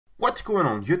What's going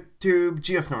on YouTube,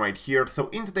 Geostorm right here. So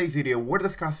in today's video we're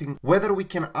discussing whether we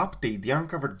can update the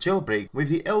Unc0ver jailbreak with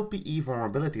the LPE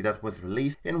vulnerability that was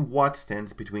released and what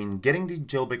stands between getting the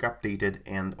jailbreak updated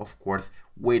and of course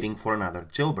waiting for another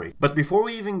jailbreak. But before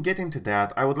we even get into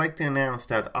that, I would like to announce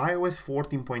that iOS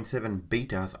 14.7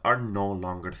 betas are no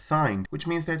longer signed, which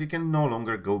means that you can no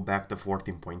longer go back to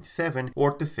 14.7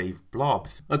 or to save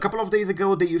blobs. A couple of days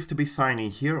ago they used to be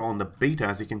signing here on the beta,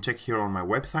 as you can check here on my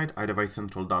website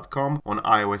idevicecentral.com. On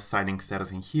iOS signing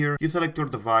status in here, you select your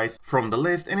device from the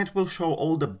list and it will show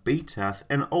all the betas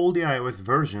and all the iOS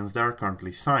versions that are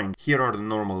currently signed. Here are the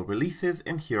normal releases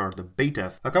and here are the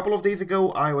betas. A couple of days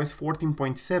ago iOS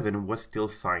 14.7 was still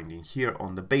signed in here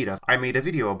on the betas. I made a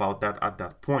video about that at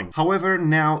that point. However,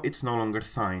 now it's no longer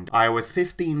signed. iOS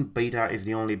 15 beta is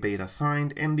the only beta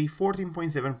signed and the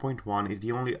 14.7.1 is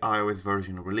the only iOS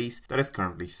version release that is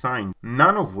currently signed,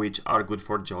 none of which are good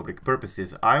for jailbreak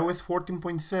purposes. iOS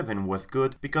 14.7 was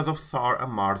good because of Saar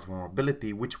Amar's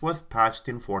vulnerability, which was patched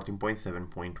in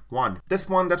 14.7.1. This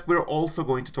one that we're also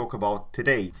going to talk about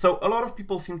today. So a lot of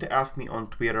people seem to ask me on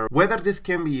Twitter whether this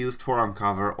can be used for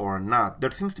Unc0ver or not.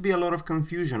 There seems to be a lot of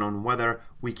confusion on whether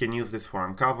we can use this for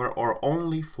Unc0ver or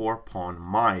only for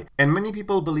PwnMy. And many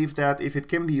people believe that if it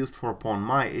can be used for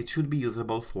PwnMy, it should be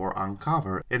usable for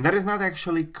Unc0ver. And that is not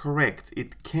actually correct.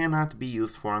 It cannot be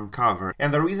used for Unc0ver.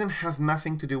 And the reason has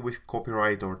nothing to do with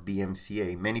copyright or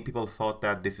DMCA. Many people thought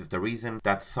that this is the reason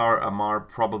that Saar Amar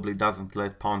probably doesn't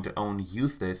let PwnMy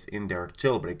use this in their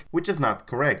jailbreak, which is not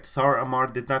correct. Saar Amar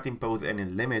did not impose any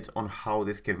limits on how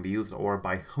this can be used or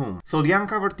by whom. So the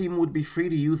Unc0ver team would be free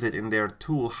to use it in their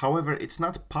tool. However, it's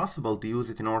not possible to use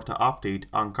it in order to update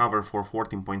Unc0ver for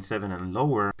 14.7 and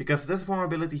lower, because this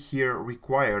vulnerability here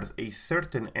requires a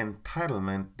certain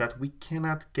entitlement that we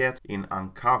cannot get in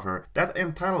Unc0ver. That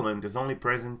entitlement is only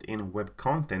present in web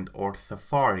content or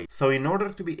Safari. So in order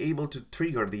to be able to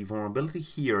trigger the vulnerability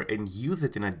here and use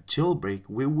it in a jailbreak,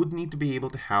 we would need to be able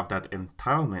to have that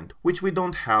entitlement, which we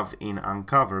don't have in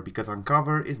Unc0ver because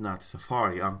Unc0ver is not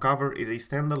Safari. Unc0ver is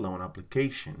a standalone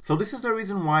application. So this is the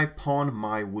reason why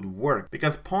PwnMy would work,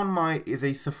 because PwnMy is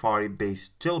a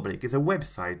Safari-based jailbreak. It's a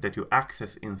website that you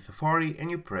access in Safari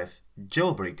and you press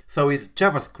jailbreak. So it's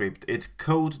JavaScript, it's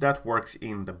code that works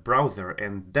in the browser,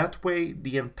 and that way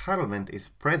the entitlement is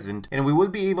present and we will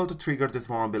be able to trigger this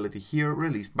vulnerability here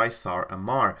released by Saar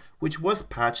Amar, which was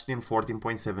patched in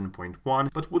 14.7.1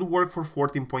 but would work for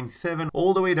 14.7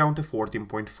 all the way down to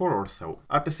 14.4 or so.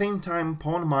 At the same time,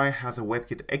 PwnMy has a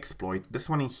WebKit exploit, this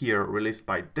one in here released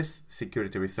by this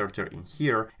security researcher in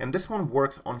here, and this one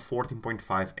works on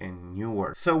 14.5 and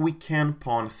newer. So we can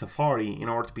pawn Safari in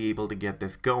order to be able to get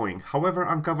this going. However,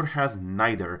 Unc0ver has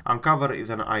neither. Unc0ver is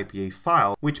an IPA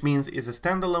file, which means it's a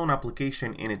standalone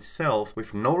application in itself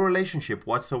with no relationship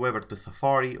whatsoever to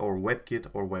Safari or WebKit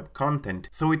or web content,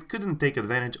 so it couldn't take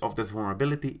advantage of this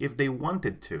vulnerability if they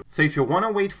wanted to. So if you want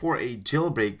to wait for a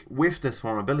jailbreak with this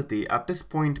vulnerability, at this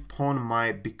point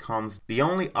PwnMy becomes the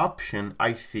only option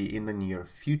I see in the near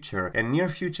future. And near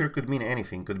future could mean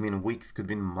anything, could mean weeks, could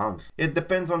mean months. It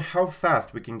depends on how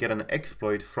fast we can get an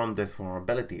exploit from this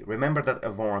vulnerability. Remember that a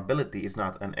vulnerability is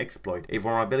not an exploit. A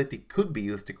vulnerability could be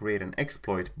used to create an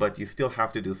exploit, but you still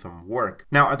have to do some work.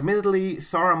 Now, admittedly,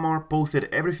 Saar Amar posted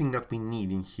everything that we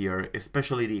need in here,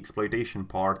 especially the exploitation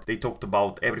part. They talked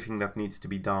about everything that needs to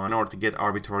be done in order to get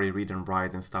arbitrary read and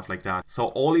write and stuff like that. So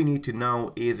all you need to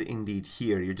know is indeed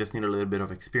here. You just need a little bit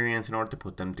of experience in order to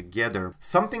put them together.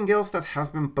 Something else that has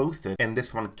been posted, and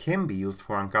this one can be used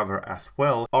for Unc0ver as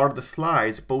well, are the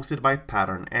slides posted by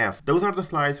Pattern F. Those are the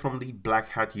slides from the Black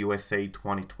Hat USA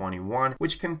 2021,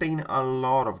 which contain a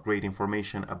lot of great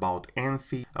information about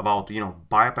Amphi, about,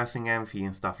 bypassing Amphi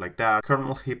and stuff like that,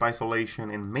 kernel heap isolation,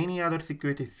 and many other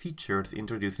security features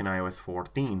introduced in iOS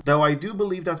 14. Though I do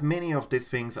believe that many of these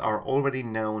things are already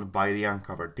known by the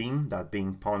Unc0ver team, that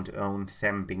being PwnMy,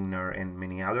 Sam Bigner, and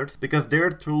many others, because their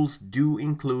tools do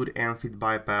include Amphi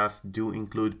bypass, do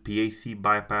include PAC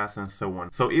bypass, and so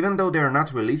on. So even though they're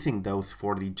not releasing those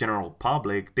for the general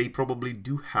public, they probably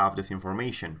do have this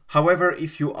information. However,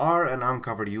 if you are an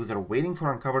Unc0ver user waiting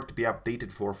for Unc0ver to be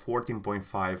updated for 14.5,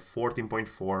 14.4,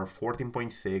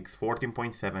 14.6,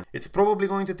 14.7, it's probably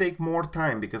going to take more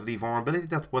time because the vulnerability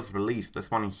that was released,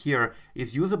 this one here,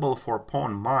 is usable for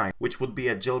PwnMy, which would be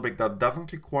a jailbreak that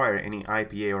doesn't require any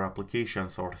IPA or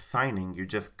applications or signing. You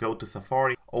just go to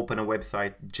Safari, open a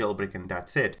website, jailbreak, and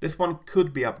that's it. This one could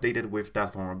could be updated with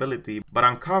that vulnerability, but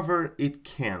Unc0ver it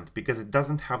can't because it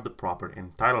doesn't have the proper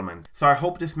entitlement. So I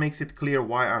hope this makes it clear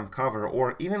why Unc0ver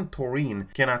or even Taurine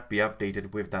cannot be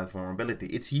updated with that vulnerability.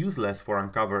 It's useless for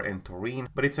Unc0ver and Taurine,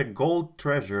 but it's a gold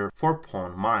treasure for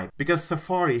PwnMy because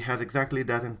Safari has exactly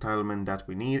that entitlement that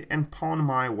we need, and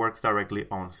PwnMy works directly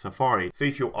on Safari. So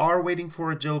if you are waiting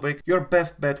for a jailbreak, your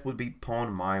best bet would be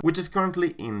PwnMy, which is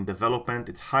currently in development.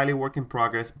 It's highly work in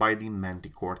progress by the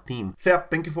Manticore team. So yeah,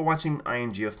 thank you for watching. I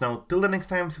am GeoSnow. Till the next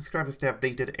time, subscribe to stay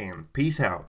updated, and peace out.